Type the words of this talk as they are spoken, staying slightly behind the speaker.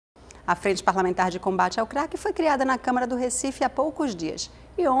A Frente Parlamentar de Combate ao Crack foi criada na Câmara do Recife há poucos dias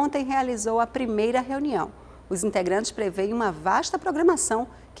e ontem realizou a primeira reunião. Os integrantes preveem uma vasta programação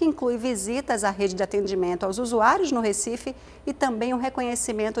que inclui visitas à rede de atendimento aos usuários no Recife e também o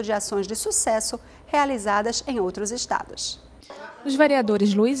reconhecimento de ações de sucesso realizadas em outros estados. Os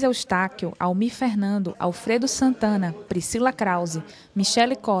vereadores Luiz Eustáquio, Almir Fernando, Alfredo Santana, Priscila Krause,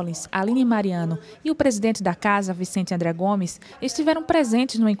 Michele Collins, Aline Mariano e o presidente da casa, Vicente André Gomes, estiveram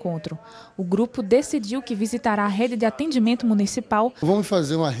presentes no encontro. O grupo decidiu que visitará a rede de atendimento municipal. Vamos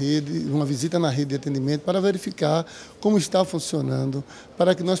fazer uma visita na rede de atendimento para verificar como está funcionando,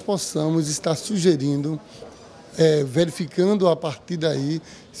 para que nós possamos estar sugerindo, verificando a partir daí,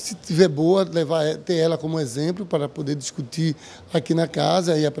 se tiver boa, ter ela como exemplo para poder discutir aqui na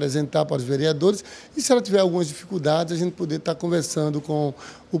casa e apresentar para os vereadores. E se ela tiver algumas dificuldades, a gente poder estar conversando com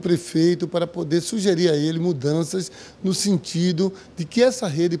o prefeito para poder sugerir a ele mudanças no sentido de que essa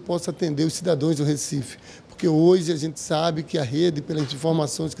rede possa atender os cidadãos do Recife. Porque hoje a gente sabe que a rede, pelas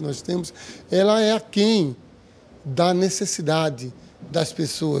informações que nós temos, ela é aquém da necessidade das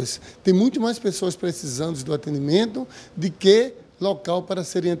pessoas. Tem muito mais pessoas precisando do atendimento do que local para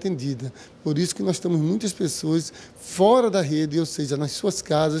serem atendidas. Por isso que nós temos muitas pessoas fora da rede, ou seja, nas suas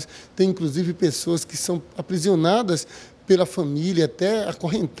casas. Tem inclusive pessoas que são aprisionadas pela família, até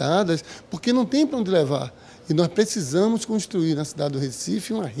acorrentadas, porque não tem para onde levar. E nós precisamos construir na cidade do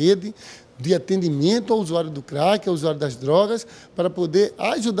Recife uma rede de atendimento ao usuário do crack, ao usuário das drogas, para poder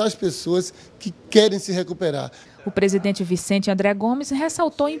ajudar as pessoas que querem se recuperar. O presidente Vicente André Gomes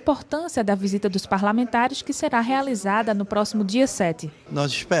ressaltou a importância da visita dos parlamentares, que será realizada no próximo dia 7.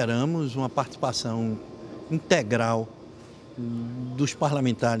 Nós esperamos uma participação integral dos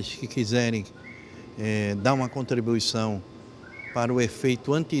parlamentares que quiserem dar uma contribuição para o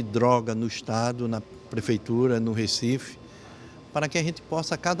efeito antidroga no Estado, na Prefeitura, no Recife, para que a gente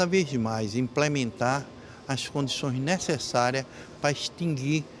possa cada vez mais implementar as condições necessárias para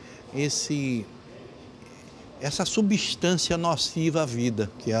extinguir essa substância nociva à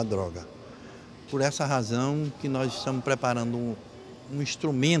vida, que é a droga. Por essa razão que nós estamos preparando um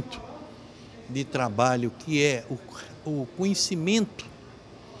instrumento de trabalho que é o conhecimento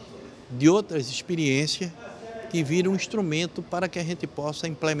de outras experiências que vira um instrumento para que a gente possa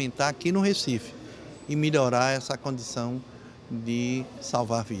implementar aqui no Recife e melhorar essa condição de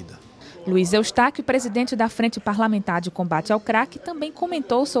salvar a vida. Luiz Eustáquio, presidente da Frente Parlamentar de Combate ao Crack, também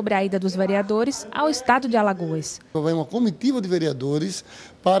comentou sobre a ida dos vereadores ao estado de Alagoas. Vai uma comitiva de vereadores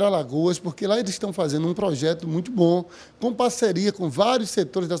para Alagoas, porque lá eles estão fazendo um projeto muito bom, com parceria com vários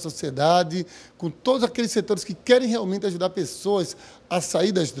setores da sociedade, com todos aqueles setores que querem realmente ajudar pessoas a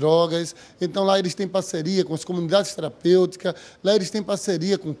sair das drogas. Então lá eles têm parceria com as comunidades terapêuticas, lá eles têm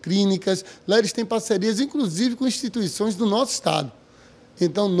parceria com clínicas, lá eles têm parcerias inclusive com instituições do nosso estado.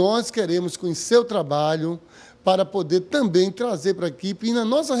 Então, nós queremos conhecer o trabalho para poder também trazer para a equipe. E na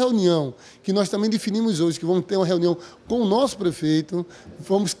nossa reunião, que nós também definimos hoje, que vamos ter uma reunião com o nosso prefeito,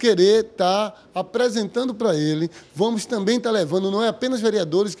 vamos querer estar apresentando para ele, vamos também estar levando, não é apenas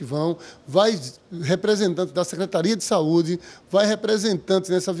vereadores que vão, vai representante da Secretaria de Saúde, vai representante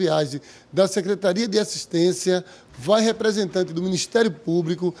nessa viagem da Secretaria de Assistência, vai representante do Ministério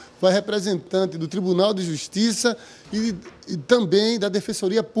Público, vai representante do Tribunal de Justiça e também da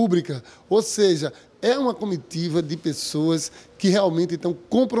Defensoria Pública. Ou seja, é uma comitiva de pessoas que realmente estão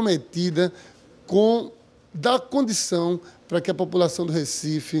comprometidas com dar condição para que a população do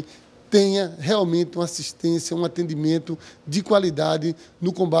Recife tenha realmente uma assistência, um atendimento de qualidade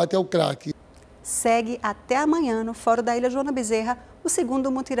no combate ao crack. Segue até amanhã, no Fórum da Ilha Joana Bezerra, o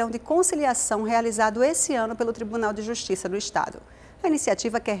segundo mutirão de conciliação realizado esse ano pelo Tribunal de Justiça do Estado. A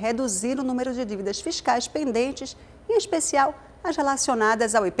iniciativa quer reduzir o número de dívidas fiscais pendentes, em especial as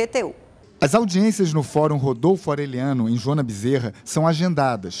relacionadas ao IPTU. As audiências no Fórum Rodolfo Aureliano, em Joana Bezerra, são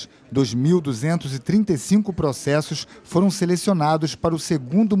agendadas. 2.235 processos foram selecionados para o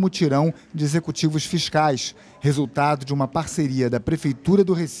segundo mutirão de executivos fiscais, resultado de uma parceria da Prefeitura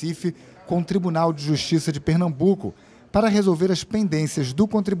do Recife com o Tribunal de Justiça de Pernambuco, para resolver as pendências do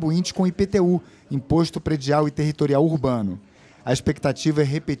contribuinte com IPTU, Imposto Predial e Territorial Urbano. A expectativa é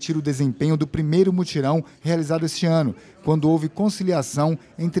repetir o desempenho do primeiro mutirão realizado este ano, quando houve conciliação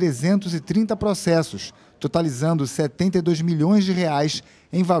em 330 processos, totalizando 72 milhões de reais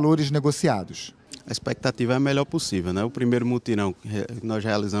em valores negociados. A expectativa é a melhor possível, né? O primeiro mutirão que nós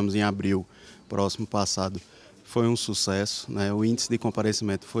realizamos em abril próximo passado foi um sucesso, né? O índice de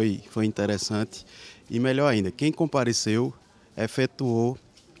comparecimento foi interessante e, melhor ainda, quem compareceu efetuou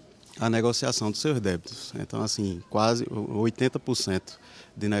a negociação dos seus débitos. Então, assim, quase 80%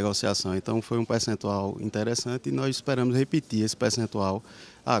 de negociação. Então, foi um percentual interessante e nós esperamos repetir esse percentual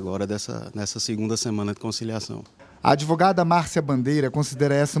agora nessa segunda semana de conciliação. A advogada Márcia Bandeira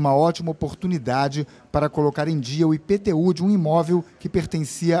considera essa uma ótima oportunidade para colocar em dia o IPTU de um imóvel que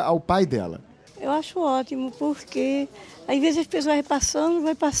pertencia ao pai dela. Eu acho ótimo, porque às vezes as pessoas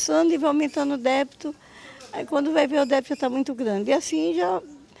vai passando e vai aumentando o débito. Aí quando vai ver o débito já está muito grande. E assim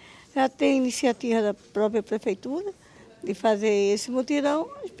já tem iniciativa da própria prefeitura de fazer esse mutirão.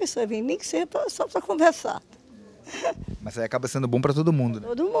 As pessoas vêm nem que seja só para conversar. Mas aí acaba sendo bom para todo mundo, né?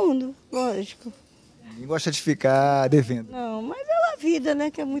 Todo mundo, lógico. Ninguém gosta de ficar devendo. Não, mas é a vida, né,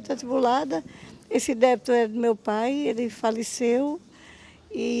 que é muito atribulada. Esse débito é do meu pai, ele faleceu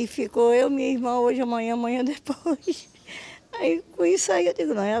e ficou eu, minha irmã, hoje, amanhã depois. Aí com isso aí eu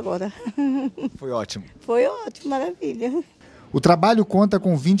digo, não, é agora. Foi ótimo. Foi ótimo, maravilha. O trabalho conta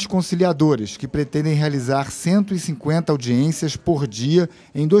com 20 conciliadores, que pretendem realizar 150 audiências por dia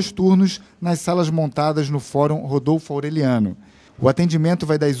em 2 turnos nas salas montadas no Fórum Rodolfo Aureliano. O atendimento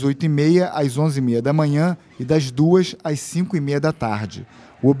vai das 8h30 às 11h30 da manhã e das 2 às 5h30 da tarde.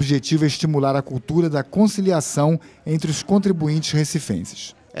 O objetivo é estimular a cultura da conciliação entre os contribuintes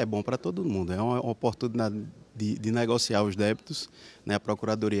recifenses. É bom para todo mundo, é uma oportunidade de negociar os débitos, né? A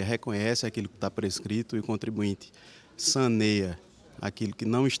Procuradoria reconhece aquilo que está prescrito e o contribuinte saneia aquilo que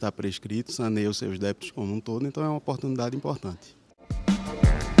não está prescrito, saneia os seus débitos como um todo, então é uma oportunidade importante.